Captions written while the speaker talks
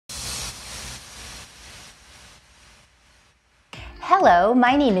Hello,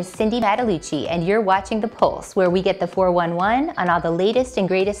 my name is Cindy Mattalucci, and you're watching The Pulse, where we get the 411 on all the latest and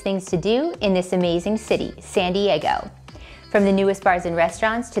greatest things to do in this amazing city, San Diego. From the newest bars and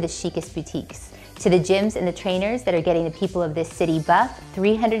restaurants to the chicest boutiques, to the gyms and the trainers that are getting the people of this city buff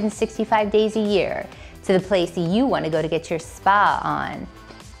 365 days a year, to the place you want to go to get your spa on.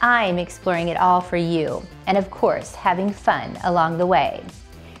 I'm exploring it all for you, and of course, having fun along the way.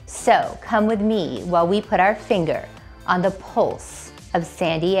 So come with me while we put our finger on the pulse of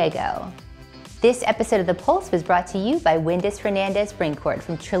San Diego. This episode of The Pulse was brought to you by Windus Fernandez Brinkkord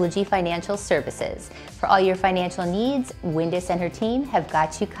from Trilogy Financial Services. For all your financial needs, Windus and her team have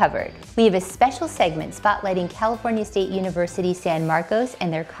got you covered. We have a special segment spotlighting California State University San Marcos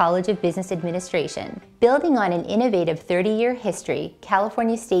and their College of Business Administration. Building on an innovative 30-year history,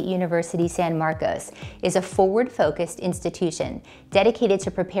 California State University San Marcos is a forward-focused institution dedicated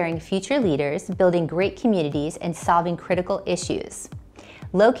to preparing future leaders, building great communities, and solving critical issues.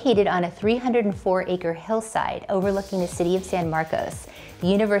 Located on a 304-acre hillside overlooking the city of San Marcos, the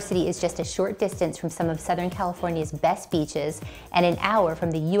university is just a short distance from some of Southern California's best beaches and an hour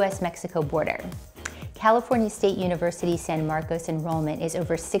from the U.S. Mexico border. California State University San Marcos enrollment is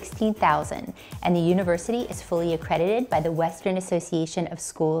over 16,000, and the university is fully accredited by the Western Association of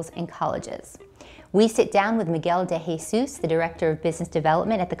Schools and Colleges. We sit down with Miguel de Jesus, the Director of Business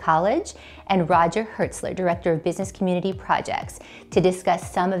Development at the college, and Roger Hertzler, Director of Business Community Projects, to discuss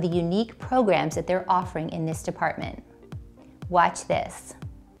some of the unique programs that they're offering in this department. Watch this.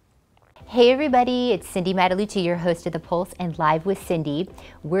 Hey everybody, it's Cindy Mattalucci, your host of The Pulse and Live with Cindy.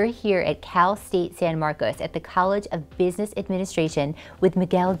 We're here at Cal State San Marcos at the College of Business Administration with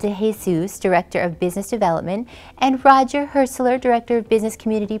Miguel de Jesus, Director of Business Development, and Roger Hertzler, Director of Business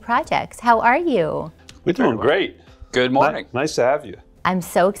Community Projects. How are you? We're doing great. Good morning. Nice to have you. I'm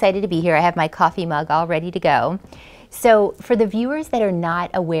so excited to be here. I have my coffee mug all ready to go. So for the viewers that are not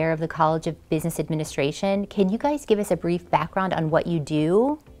aware of the College of Business Administration, can you guys give us a brief background on what you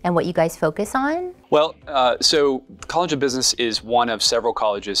do and what you guys focus on? Well, so College of Business is one of several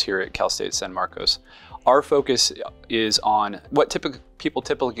colleges here at Cal State San Marcos. Our focus is on what people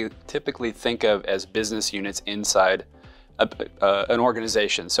typically think of as business units inside an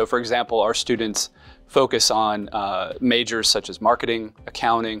organization. So for example, our students focus on majors such as marketing,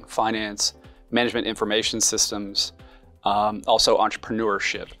 accounting, finance, management information systems, also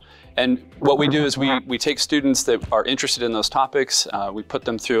entrepreneurship. And what we do is we take students that are interested in those topics, we put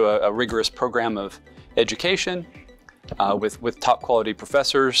them through a rigorous program of education with top quality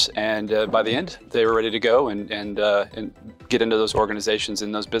professors, and by the end, they're ready to go and get into those organizations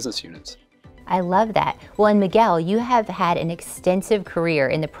in those business units. I love that. Well, and Miguel, you have had an extensive career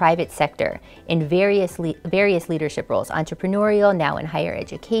in the private sector in various leadership roles, entrepreneurial, now in higher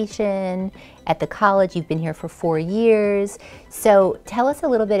education. At the college, you've been here for 4 years. So tell us a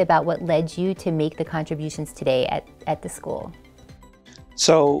little bit about what led you to make the contributions today at the school.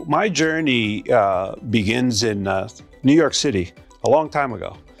 So my journey begins in New York City a long time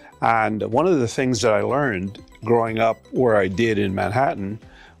ago. And one of the things that I learned growing up where I did in Manhattan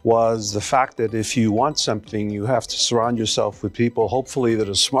was the fact that if you want something, you have to surround yourself with people, hopefully, that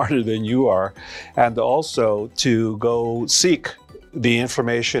are smarter than you are, and also to go seek the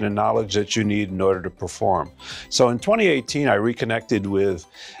information and knowledge that you need in order to perform. So in 2018, I reconnected with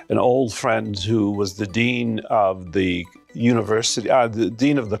an old friend who was the dean of the university, the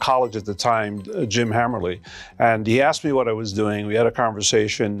dean of the college at the time, Jim Hammerly. And he asked me what I was doing. We had a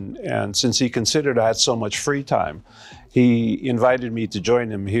conversation, and since he considered I had so much free time, he invited me to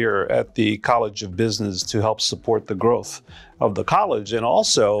join him here at the College of Business to help support the growth of the college, and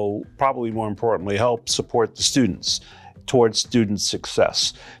also, probably more importantly, help support the students towards student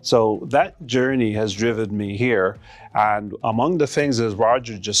success. So that journey has driven me here. And among the things, as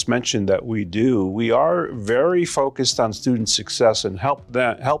Roger just mentioned, that we do, we are very focused on student success and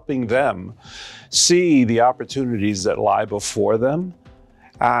helping them see the opportunities that lie before them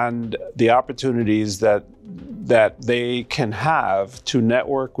and the opportunities that they can have to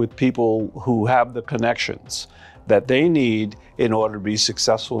network with people who have the connections that they need in order to be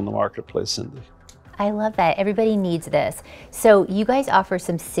successful in the marketplace, Cindy. I love that. Everybody needs this. So you guys offer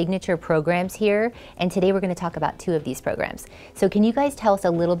some signature programs here, and today we're going to talk about 2 of these programs. So can you guys tell us a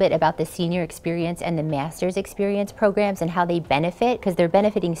little bit about the senior experience and the master's experience programs and how they benefit? Because they're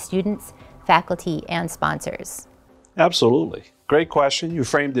benefiting students, faculty, and sponsors. Absolutely. Great question. You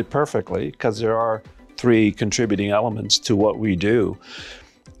framed it perfectly, because there are 3 contributing elements to what we do.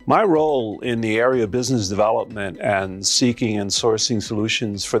 My role in the area of business development and seeking and sourcing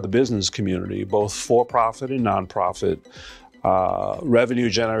solutions for the business community, both for-profit and nonprofit, revenue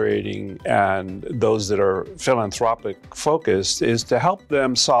generating and those that are philanthropic focused, is to help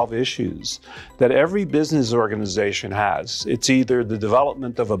them solve issues that every business organization has. It's either the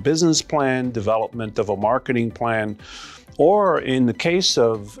development of a business plan, development of a marketing plan, or in the case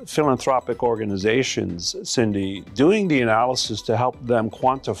of philanthropic organizations, Cindy, doing the analysis to help them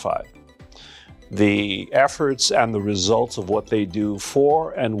quantify the efforts and the results of what they do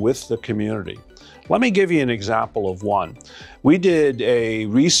for and with the community. Let me give you an example of one. We did a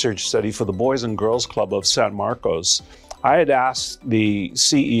research study for the Boys and Girls Club of San Marcos. I had asked the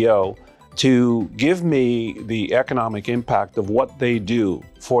CEO to give me the economic impact of what they do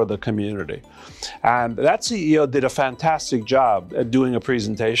for the community. And that CEO did a fantastic job at doing a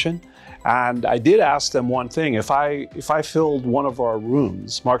presentation. And I did ask them one thing: if I filled one of our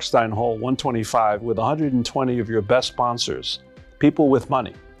rooms, Mark Stein Hall 125, with 120 of your best sponsors, people with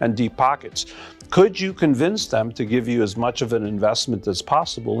money and deep pockets, could you convince them to give you as much of an investment as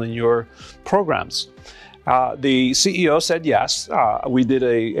possible in your programs? The CEO said yes. We did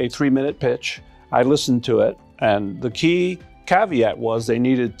a 3-minute pitch. I listened to it, and the key caveat was they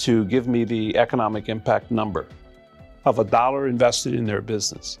needed to give me the economic impact number of $1 invested in their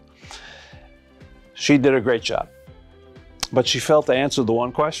business. She did a great job, but she failed to answer the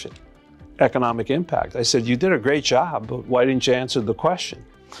one question: economic impact. I said, you did a great job, but why didn't you answer the question?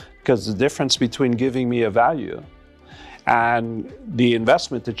 Because the difference between giving me a value and the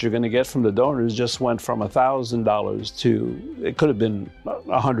investment that you're going to get from the donors just went from $1,000 to, it could have been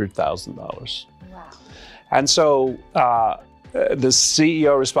 $100,000. Wow. And so the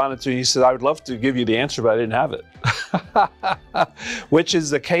CEO responded to me, he said, I would love to give you the answer, but I didn't have it. Which is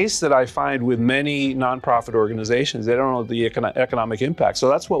the case that I find with many nonprofit organizations. They don't know the economic impact. So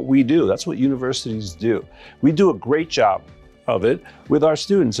that's what we do. That's what universities do. We do a great job of it with our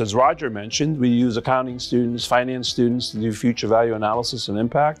students. As Roger mentioned, we use accounting students, finance students to do future value analysis and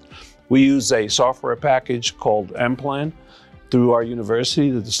impact. We use a software package called M-Plan through our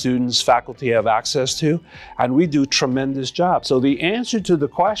university that the students, faculty have access to, and we do tremendous job. So the answer to the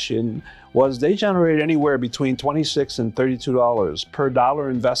question was they generate anywhere between $26 and $32 per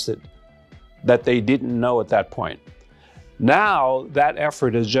dollar invested that they didn't know at that point. Now that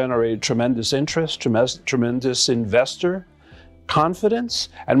effort has generated tremendous interest, tremendous investor confidence,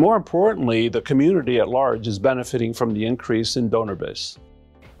 and more importantly, the community at large is benefiting from the increase in donor base.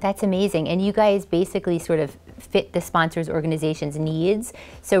 That's amazing. And you guys basically sort of fit the sponsors organization's needs.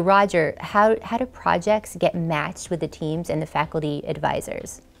 So Roger, how do projects get matched with the teams and the faculty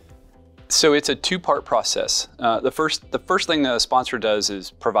advisors? So it's a two-part process. The first thing the sponsor does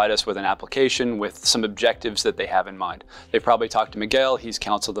is provide us with an application with some objectives that they have in mind. They've probably talked to Miguel. He's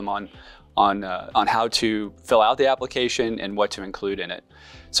counseled them on how to fill out the application and what to include in it.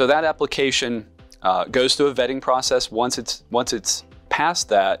 So that application goes through a vetting process. Once it's past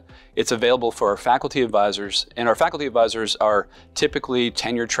that, it's available for our faculty advisors, and our faculty advisors are typically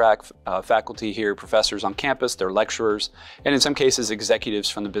tenure track faculty here, professors on campus, they're lecturers, and in some cases executives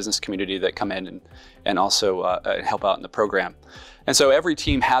from the business community that come in and also help out in the program. And so every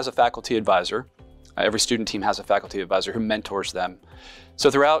team has a faculty advisor. Every student team has a faculty advisor who mentors them.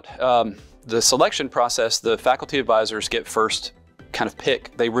 So throughout the selection process, the faculty advisors get first kind of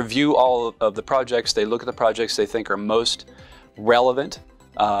pick. They review all of the projects, they look at the projects they think are most relevant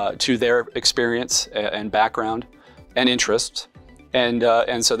to their experience and background and interests. And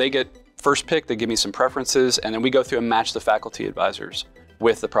so they get first pick, they give me some preferences, and then we go through and match the faculty advisors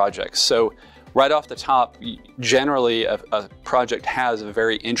with the projects. So right off the top, generally a project has a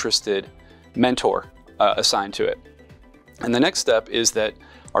very interested mentor assigned to it. And the next step is that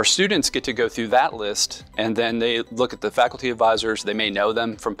our students get to go through that list, and then they look at the faculty advisors. They may know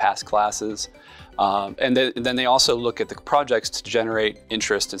them from past classes. And then they also look at the projects to generate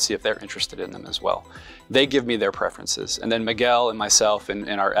interest and see if they're interested in them as well. They give me their preferences. And then Miguel and myself and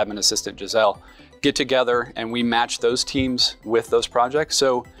our admin assistant, Giselle, get together and we match those teams with those projects.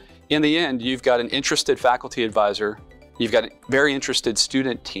 So in the end, you've got an interested faculty advisor, you've got a very interested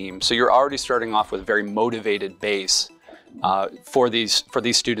student team. So you're already starting off with a very motivated base for these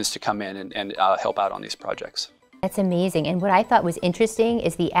students to come in and help out on these projects. That's amazing. And what I thought was interesting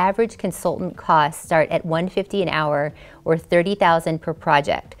is the average consultant costs start at $150 an hour or $30,000 per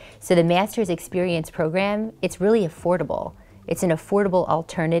project. So the Master's Experience program, it's really affordable. It's an affordable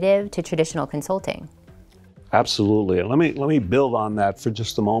alternative to traditional consulting. Absolutely. And let me build on that for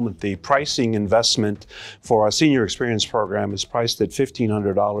just a moment. The pricing investment for our Senior Experience program is priced at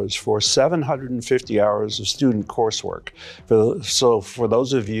 $1,500 for 750 hours of student coursework. So for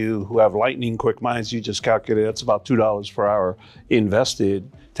those of you who have lightning quick minds, you just calculate that's about $2 per hour invested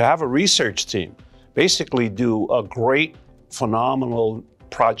to have a research team basically do a great phenomenal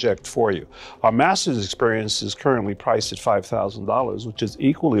project for you. Our master's experience is currently priced at $5,000, which is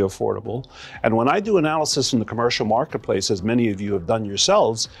equally affordable. And when I do analysis in the commercial marketplace, as many of you have done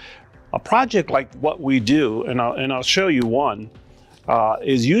yourselves, a project like what we do, and I'll show you one,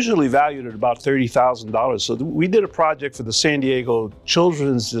 is usually valued at about $30,000. So we did a project for the San Diego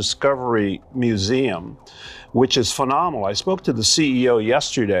Children's Discovery Museum, which is phenomenal. I spoke to the CEO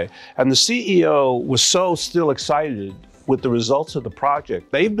yesterday, and the CEO was so still excited with the results of the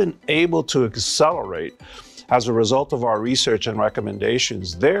project. They've been able to accelerate, as a result of our research and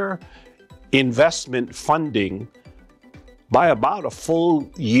recommendations, their investment funding by about a full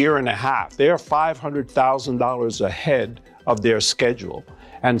year and a half. They're $500,000 ahead of their schedule.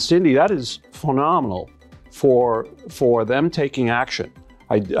 And Cindy, that is phenomenal for them taking action.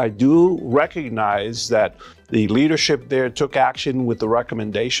 I do recognize that the leadership there took action with the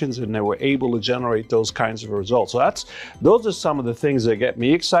recommendations, and they were able to generate those kinds of results. So those are some of the things that get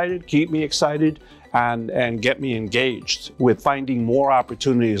me excited, keep me excited, and get me engaged with finding more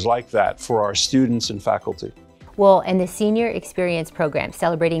opportunities like that for our students and faculty. Well, and the Senior Experience Program,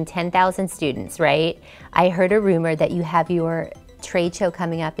 celebrating 10,000 students, right? I heard a rumor that you have your trade show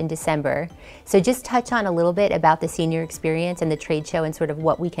coming up in December. So just touch on a little bit about the Senior Experience and the trade show and sort of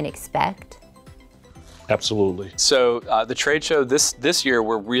what we can expect. Absolutely. So the trade show this year,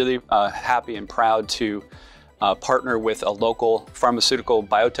 we're really happy and proud to partner with a local pharmaceutical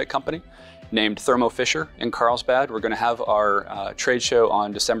biotech company named Thermo Fisher in Carlsbad. We're going to have our trade show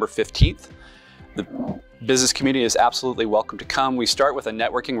on December 15th. The business community is absolutely welcome to come. We start with a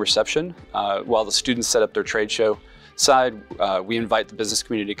networking reception while the students set up their trade show side. We invite the business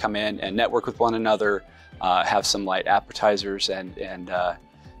community to come in and network with one another, have some light appetizers and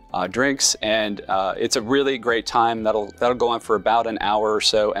drinks, and it's a really great time. That'll go on for about an hour or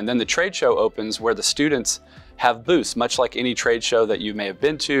so, and then the trade show opens where the students have booths, much like any trade show that you may have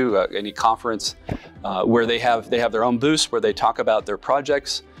been to, any conference, where they have their own booths where they talk about their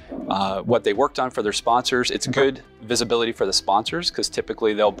projects, what they worked on for their sponsors. It's good visibility for the sponsors because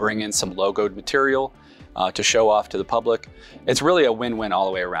typically they'll bring in some logoed material to show off to the public. It's really a win-win all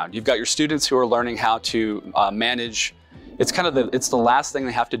the way around. You've got your students who are learning how to manage. It's the last thing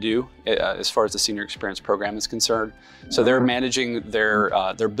they have to do as far as the Senior Experience Program is concerned. So they're managing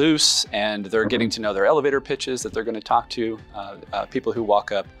their booths, and they're getting to know their elevator pitches that they're going to talk to people who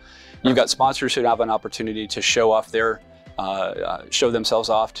walk up. You've got sponsors who have an opportunity to show off show themselves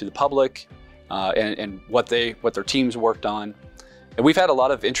off to the public and what their teams worked on. And we've had a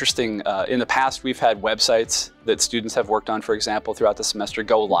lot of interesting, in the past we've had websites that students have worked on, for example, throughout the semester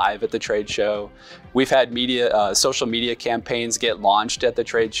go live at the trade show. We've had social media campaigns get launched at the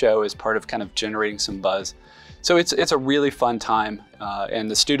trade show as part of kind of generating some buzz. So it's a really fun time,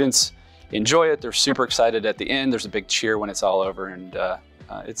 and the students enjoy it. They're super excited at the end. There's a big cheer when it's all over, and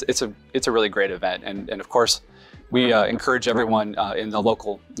it's a really great event. And of course, we encourage everyone in the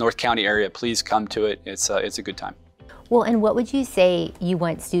local North County area, please come to it. It's a good time. Well, and what would you say you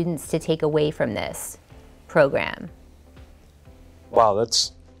want students to take away from this program? Wow,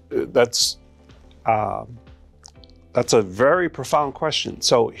 that's a very profound question.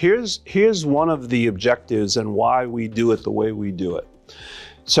 So here's one of the objectives and why we do it the way we do it.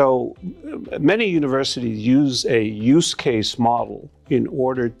 So many universities use a use case model in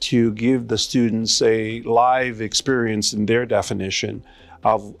order to give the students a live experience in their definition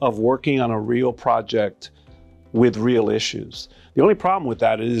of working on a real project with real issues. The only problem with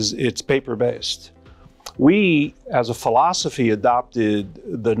that is it's paper-based. We, as a philosophy,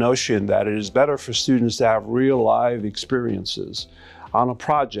 adopted the notion that it is better for students to have real live experiences on a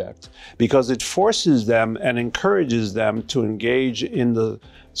project because it forces them and encourages them to engage in the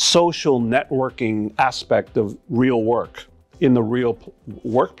social networking aspect of real work in the real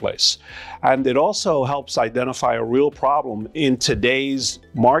workplace. And it also helps identify a real problem in today's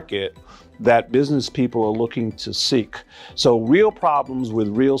market that business people are looking to seek. So real problems with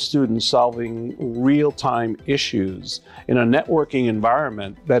real students solving real-time issues in a networking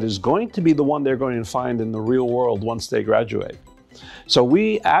environment that is going to be the one they're going to find in the real world once they graduate. So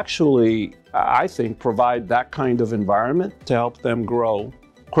we actually, I think, provide that kind of environment to help them grow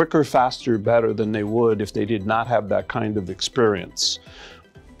quicker, faster, better than they would if they did not have that kind of experience.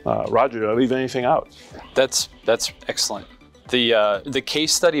 Roger, did I leave anything out? That's excellent. The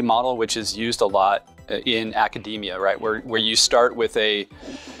case study model, which is used a lot in academia, right, where you start with a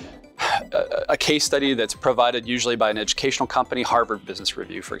case study that's provided usually by an educational company. Harvard Business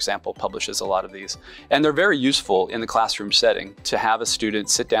Review, for example, publishes a lot of these. And they're very useful in the classroom setting to have a student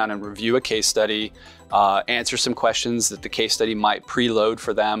sit down and review a case study, answer some questions that the case study might preload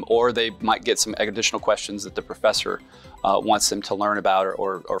for them, or they might get some additional questions that the professor wants them to learn about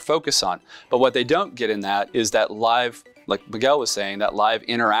or focus on. But what they don't get in that is that live, like Miguel was saying, that live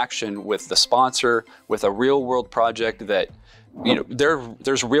interaction with the sponsor, with a real world project that, you know,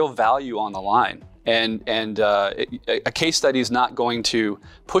 there's real value on the line. And a case study is not going to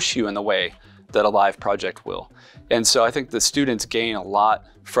push you in the way that a live project will. And so I think the students gain a lot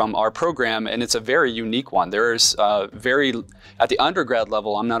from our program, and it's a very unique one. There's at the undergrad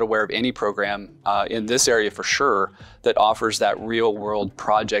level, I'm not aware of any program in this area for sure that offers that real world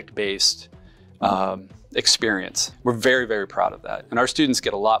project-based experience. We're very, very proud of that. And our students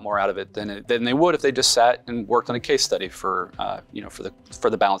get a lot more out of it than they would if they just sat and worked on a case study for, you know, for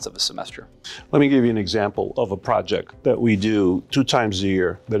the balance of the semester. Let me give you an example of a project that we do 2 times a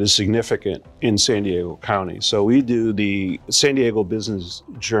year that is significant in San Diego County. So we do the San Diego Business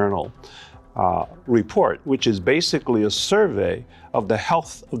Journal report, which is basically a survey of the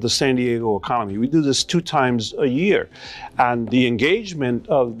health of the San Diego economy. We do this 2 times a year. And the engagement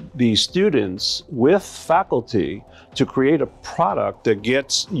of the students with faculty to create a product that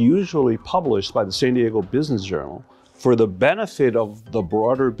gets usually published by the San Diego Business Journal for the benefit of the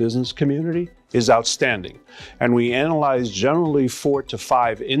broader business community is outstanding. And we analyze generally 4 to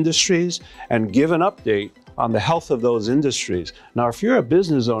 5 industries and give an update on the health of those industries. Now, if you're a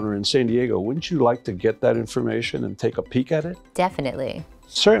business owner in San Diego, wouldn't you like to get that information and take a peek at it? Definitely.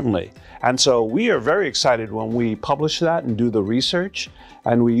 Certainly. And so we are very excited when we publish that and do the research,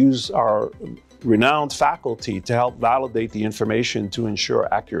 and we use our renowned faculty to help validate the information to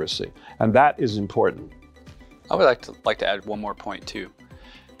ensure accuracy. And that is important. I would like to add one more point too.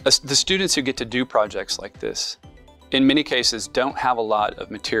 The students who get to do projects like this, in many cases, don't have a lot of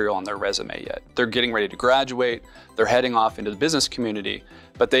material on their resume yet. They're getting ready to graduate, they're heading off into the business community,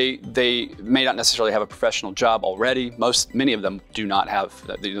 but they may not necessarily have a professional job already. Many of them do not have,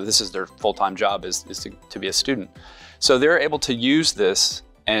 this is their full-time job is to be a student. So they're able to use this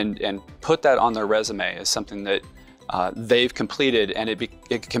and put that on their resume as something that they've completed, and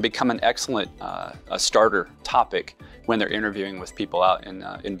it can become an excellent a starter topic when they're interviewing with people out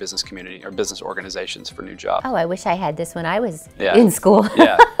in business community or business organizations for new jobs. Oh, I wish I had this when I was in school.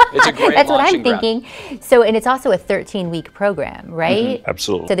 Yeah, it's a great That's what I'm ground. thinking. So, and it's also a 13-week program, right? Mm-hmm.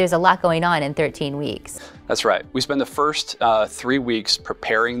 Absolutely. So there's a lot going on in 13 weeks. That's right. We spend the first 3 weeks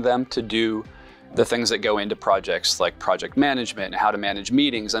preparing them to do the things that go into projects like project management and how to manage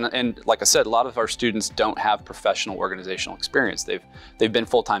meetings. And like I said, a lot of our students don't have professional organizational experience. They've been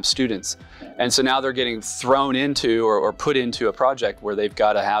full-time students. And so now they're getting thrown into or put into a project where they've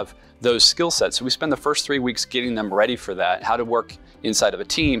got to have those skill sets. So we spend the first 3 weeks getting them ready for that, how to work inside of a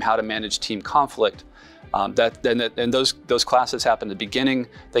team, how to manage team conflict. And those classes happen at the beginning,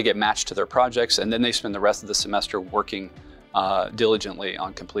 they get matched to their projects, and then they spend the rest of the semester working diligently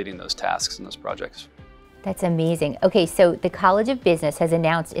on completing those tasks and those projects. That's amazing. Okay, so the College of Business has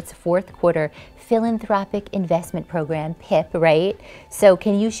announced its 4th quarter philanthropic investment program, PIP, right? So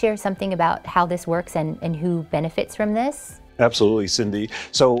can you share something about how this works and who benefits from this? Absolutely, Cindy.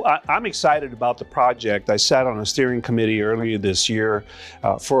 So I'm excited about the project. I sat on a steering committee earlier this year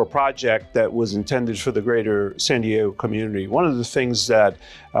for a project that was intended for the greater San Diego community. One of the things that,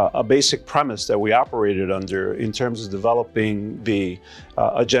 a basic premise that we operated under in terms of developing the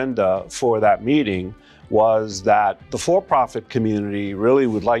agenda for that meeting was that the for-profit community really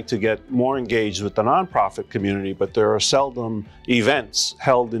would like to get more engaged with the nonprofit community, but there are seldom events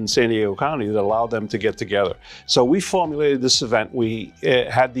held in San Diego County that allow them to get together. So we formulated this event. We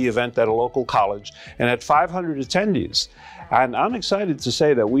had the event at a local college and had 500 attendees. And I'm excited to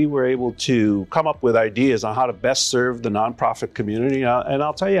say that we were able to come up with ideas on how to best serve the nonprofit community. And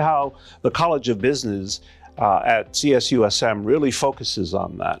I'll tell you how the College of Business at CSUSM really focuses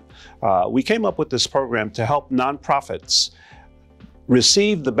on that. We came up with this program to help nonprofits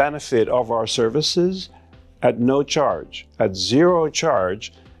receive the benefit of our services at no charge, at 0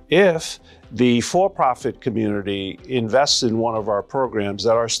 charge, if the for-profit community invests in one of our programs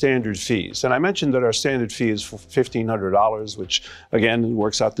at our standard fees. And I mentioned that our standard fee is $1,500, which again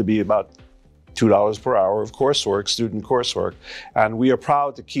works out to be about $2 per hour of coursework, student coursework, and we are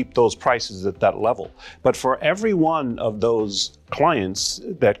proud to keep those prices at that level. But for every one of those clients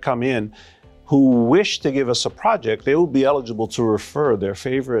that come in who wish to give us a project, they will be eligible to refer their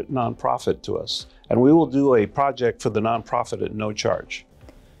favorite nonprofit to us. And we will do a project for the nonprofit at no charge.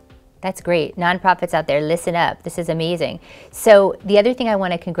 That's great. Nonprofits out there, listen up. This is amazing. So the other thing I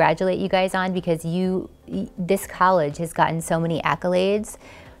want to congratulate you guys on, because this college has gotten so many accolades.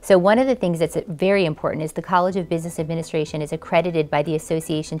 So one of the things that's very important is the College of Business Administration is accredited by the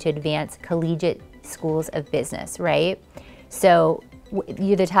Association to Advance Collegiate Schools of Business, right? So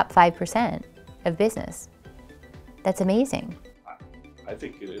you're the top 5% of business. That's amazing. I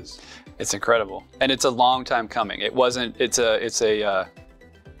think it is. It's incredible, and it's a long time coming. It wasn't. It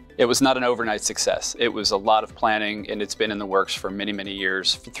was not an overnight success. It was a lot of planning, and it's been in the works for many, many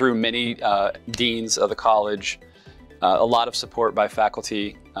years through many deans of the college, a lot of support by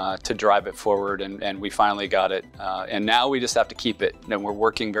faculty to drive it forward, and we finally got it. And now we just have to keep it, and we're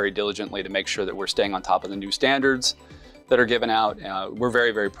working very diligently to make sure that we're staying on top of the new standards that are given out. We're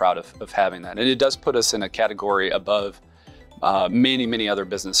very, very proud of having that. And it does put us in a category above many, many other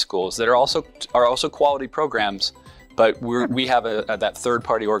business schools that are also quality programs, but we have that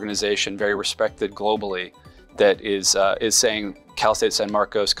third-party organization, very respected globally, that is saying Cal State San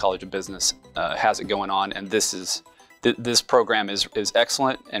Marcos College of Business has it going on, and this program is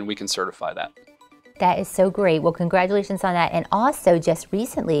excellent, and we can certify that. That is so great. Well, congratulations on that. And also just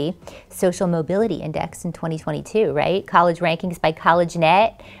recently, Social Mobility Index in 2022, right? College rankings by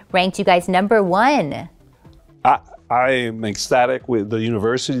CollegeNet ranked you guys #1. I am ecstatic, with the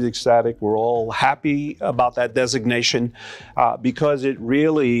university ecstatic. We're all happy about that designation because it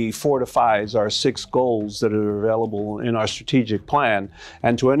really fortifies our 6 goals that are available in our strategic plan.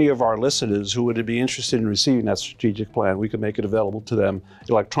 And to any of our listeners who would be interested in receiving that strategic plan, we can make it available to them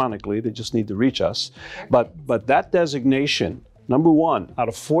electronically. They just need to reach us. But that designation, #1 out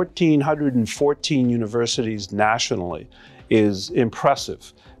of 1,414 universities nationally, is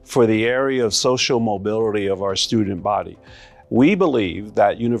impressive for the area of social mobility of our student body. We believe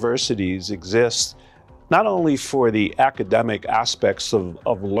that universities exist not only for the academic aspects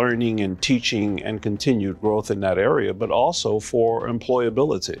of learning and teaching and continued growth in that area, but also for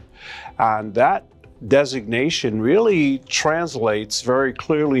employability. And that designation really translates very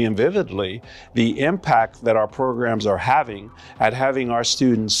clearly and vividly the impact that our programs are having at having our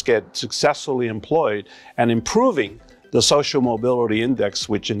students get successfully employed and improving the Social Mobility Index,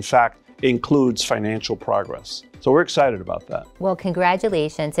 which in fact includes financial progress. So we're excited about that. Well,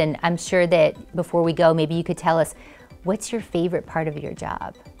 congratulations. And I'm sure that before we go, maybe you could tell us, what's your favorite part of your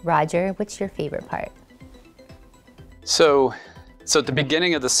job? Roger, what's your favorite part? So at the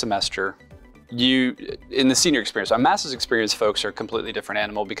beginning of the semester, in the senior experience, our master's experience folks are a completely different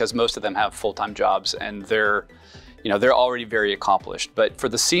animal because most of them have full-time jobs and they're already very accomplished. But for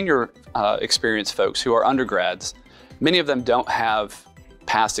the senior experience folks who are undergrads, many of them don't have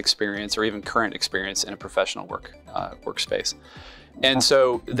past experience or even current experience in a professional workspace. And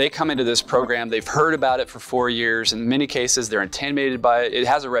so they come into this program, they've heard about it for 4 years. In many cases, they're intimidated by it. It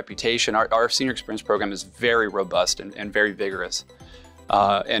has a reputation. Our senior experience program is very robust and very vigorous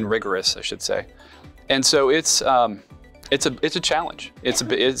and rigorous, I should say. And so it's a challenge. It's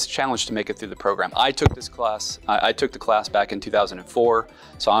a challenge to make it through the program. I took this class. I took the class back in 2004,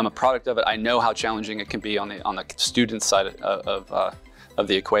 so I'm a product of it. I know how challenging it can be on the student side of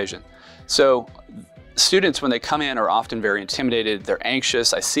the equation. So students, when they come in, are often very intimidated. They're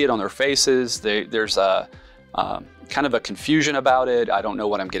anxious. I see it on their faces. There's a kind of a confusion about it. I don't know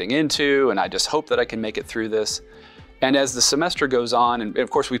what I'm getting into, and I just hope that I can make it through this. And as the semester goes on, and of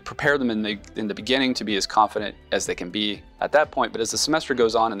course we prepare them in the beginning to be as confident as they can be at that point, but as the semester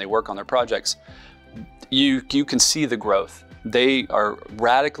goes on and they work on their projects, you can see the growth. They are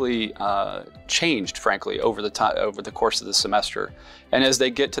radically changed, frankly, over the course of the semester. And as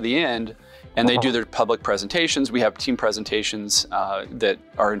they get to the end and they do their public presentations, we have team presentations that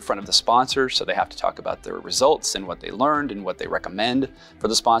are in front of the sponsors, so they have to talk about their results and what they learned and what they recommend for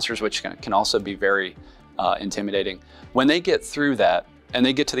the sponsors, which can also be very intimidating. When they get through that and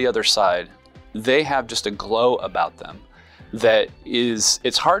they get to the other side, they have just a glow about them that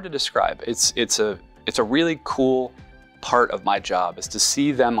it's hard to describe. It's a really cool part of my job, is to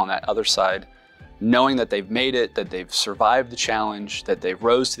see them on that other side, knowing that they've made it, that they've survived the challenge, that they've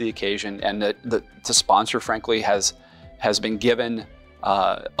rose to the occasion, and that the sponsor, frankly, has been given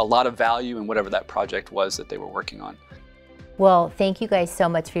a lot of value in whatever that project was that they were working on. Well, thank you guys so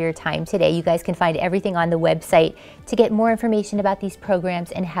much for your time today. You guys can find everything on the website to get more information about these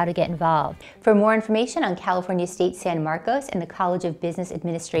programs and how to get involved. For more information on California State San Marcos and the College of Business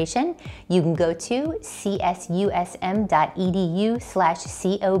Administration, you can go to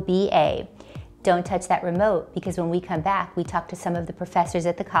csusm.edu/COBA. Don't touch that remote, because when we come back, we talk to some of the professors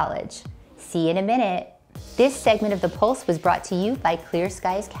at the college. See you in a minute. This segment of The Pulse was brought to you by Clear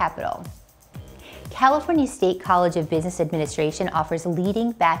Skies Capital. California State College of Business Administration offers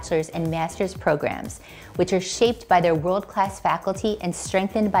leading bachelor's and master's programs, which are shaped by their world-class faculty and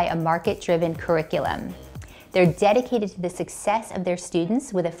strengthened by a market-driven curriculum. They're dedicated to the success of their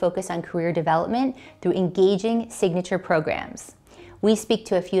students with a focus on career development through engaging signature programs. We speak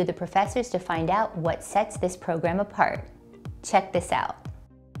to a few of the professors to find out what sets this program apart. Check this out.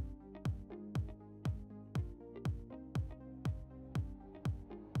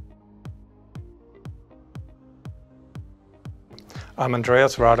 I'm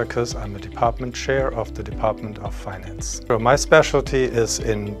Andreas Radicus. I'm a department chair of the Department of Finance. So my specialty is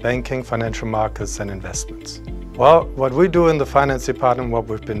in banking, financial markets and investments. Well, what we do in the finance department, what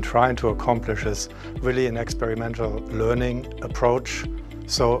we've been trying to accomplish is really an experimental learning approach.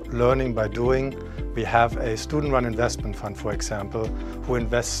 So learning by doing. We have a student-run investment fund, for example, who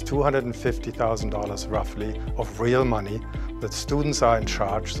invests $250,000 roughly of real money. The students are in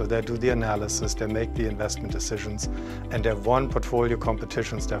charge, so they do the analysis, they make the investment decisions, and they've won portfolio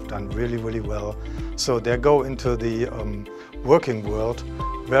competitions. They've done really, really well. So they go into the working world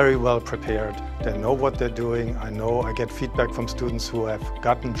very well prepared. They know what they're doing. I get feedback from students who have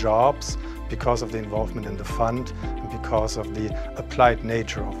gotten jobs because of the involvement in the fund and because of the applied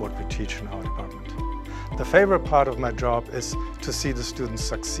nature of what we teach in our department. The favorite part of my job is to see the students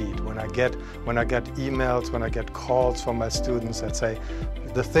succeed. When I get emails, when I get calls from my students that say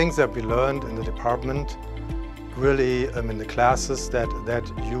the things that we learned in the department really in the classes that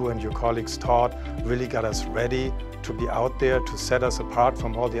you and your colleagues taught really got us ready to be out there, to set us apart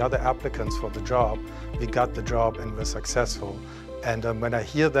from all the other applicants for the job. We got the job and we're successful. And when I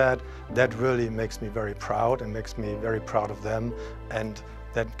hear that, that really makes me very proud and makes me very proud of them. And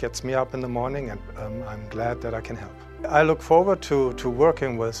that gets me up in the morning, and I'm glad that I can help. I look forward to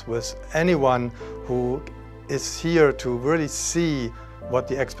working with anyone who is here to really see what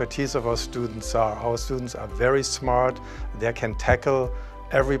the expertise of our students are. Our students are very smart. They can tackle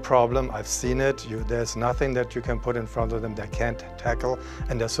every problem. I've seen it. There's nothing that you can put in front of them they can't tackle,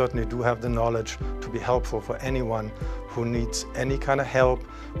 and they certainly do have the knowledge to be helpful for anyone who needs any kind of help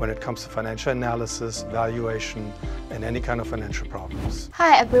when it comes to financial analysis, valuation, and any kind of financial problems.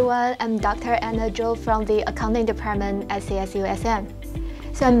 Hi everyone, I'm Dr. Anna Zhou from the Accounting Department at CSUSM.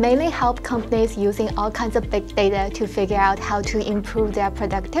 So I mainly help companies using all kinds of big data to figure out how to improve their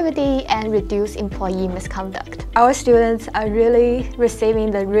productivity and reduce employee misconduct. Our students are really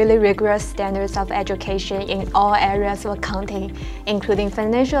receiving the really rigorous standards of education in all areas of accounting, including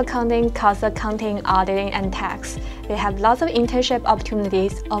financial accounting, cost accounting, auditing, and tax. They have lots of internship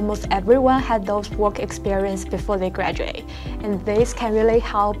opportunities. Almost everyone had those work experience before they graduate, and this can really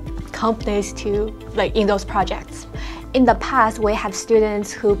help companies to in those projects. In the past, we have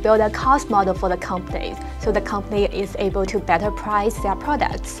students who build a cost model for the companies, so the company is able to better price their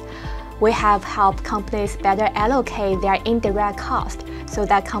products. We have helped companies better allocate their indirect cost, so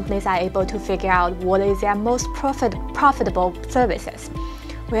that companies are able to figure out what is their most profitable services.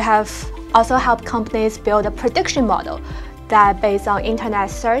 We have also helped companies build a prediction model that, based on internet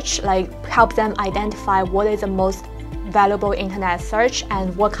search, help them identify what is the most valuable internet search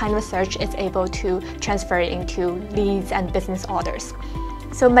and what kind of search is able to transfer into leads and business orders.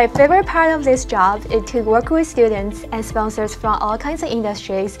 So my favorite part of this job is to work with students and sponsors from all kinds of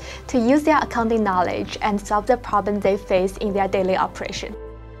industries to use their accounting knowledge and solve the problems they face in their daily operation.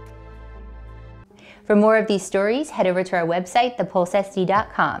 For more of these stories, head over to our website,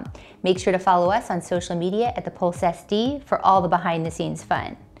 thepulsesd.com. Make sure to follow us on social media at thepulsesd for all the behind-the-scenes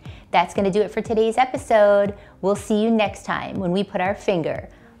fun. That's going to do it for today's episode. We'll see you next time when we put our finger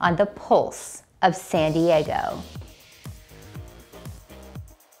on the pulse of San Diego.